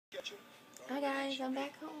Hi guys, I'm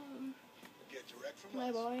back home.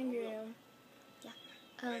 My boring room. Yeah.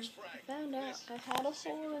 I found out I had a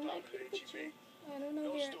hole in my picture. I don't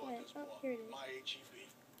know where it went. Oh, here it is.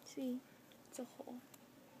 See, it's a hole.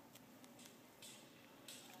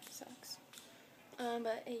 Sucks.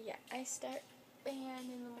 But yeah, I start band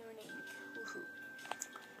in the morning. Woohoo.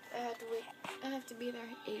 I have to be there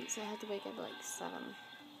at 8, so I have to wake up at like 7.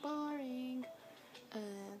 Boring.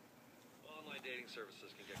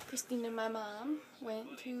 Christina, my mom,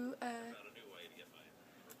 went to a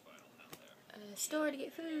store to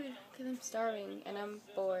get food because I'm starving and I'm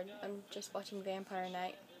bored. I'm just watching Vampire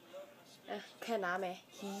Night. Kaname.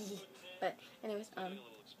 But anyways,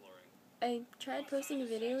 I tried posting a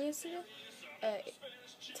video yesterday,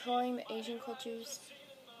 touring the Asian cultures,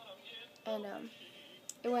 and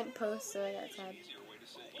it wouldn't post, so I got sad.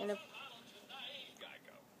 And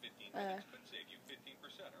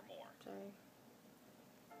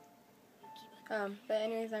but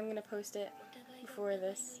anyways, I'm gonna post it before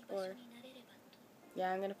this, or yeah,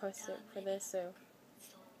 I'm gonna post it for this. So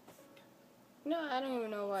no, I don't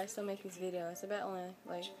even know why I still make these videos. I bet only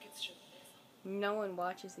like no one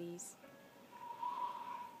watches these.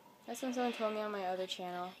 That's when someone told me on my other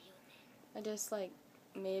channel. I just like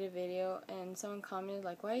made a video and someone commented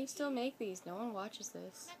like, "Why do you still make these? No one watches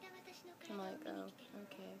this." I'm like, "Oh,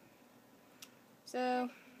 okay." So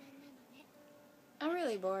I'm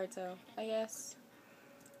really bored, so I guess.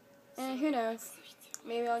 And who knows?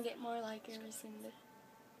 Maybe I'll get more likers in the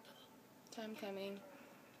time coming.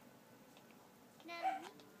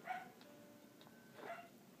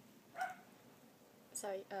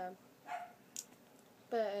 Sorry,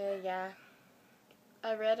 yeah.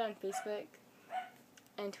 I read on Facebook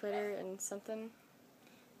and Twitter and something,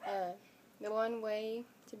 the one way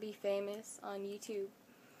to be famous on YouTube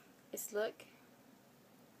is look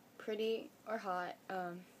pretty or hot,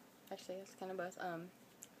 actually it's kind of both,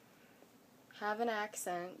 have an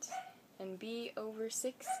accent, and be over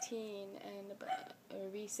 16 and above, or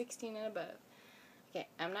be 16 and above. Okay,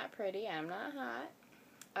 I'm not pretty, I'm not hot,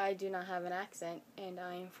 I do not have an accent, and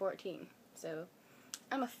I am 14, so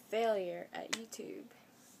I'm a failure at YouTube.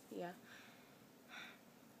 Yeah.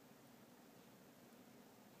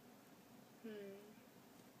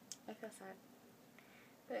 I feel sad.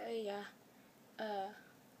 But yeah.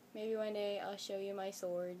 Maybe one day I'll show you my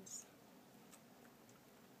swords.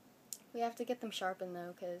 We have to get them sharpened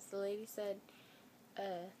though, because the lady said,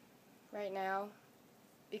 right now,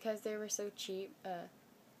 because they were so cheap,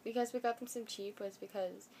 because we got them so cheap was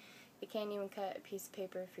because you can't even cut a piece of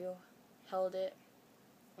paper if you held it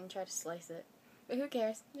and try to slice it. But who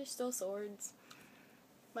cares? They're still swords.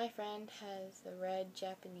 My friend has a red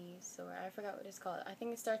Japanese sword. I forgot what it's called. I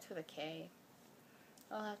think it starts with a K.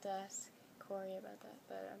 I'll have to ask Corey about that.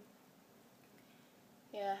 But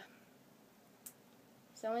yeah.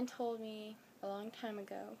 Someone told me a long time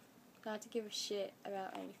ago not to give a shit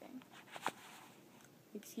about anything.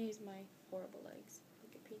 Excuse my horrible legs.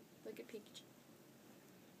 Look at Pikachu.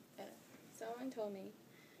 Someone told me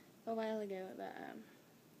a while ago that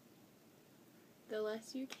the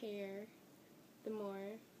less you care, the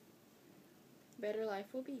more better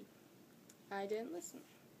life will be. I didn't listen.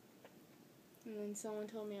 And then someone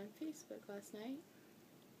told me on Facebook last night,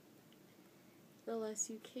 the less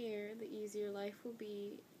you care, the easier life will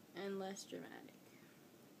be and less dramatic.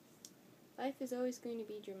 Life is always going to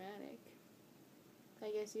be dramatic.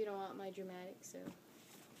 I guess you don't want my dramatic, so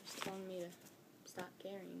you're just telling me to stop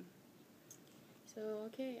caring. So,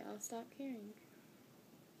 okay, I'll stop caring.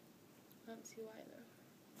 I don't see why, though.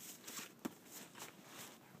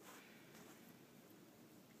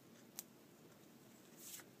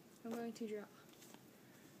 I'm going to draw.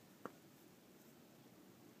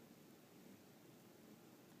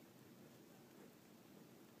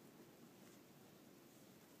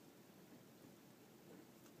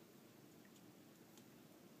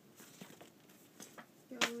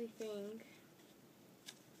 The only thing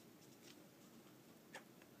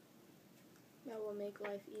that will make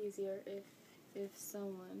life easier if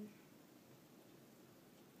someone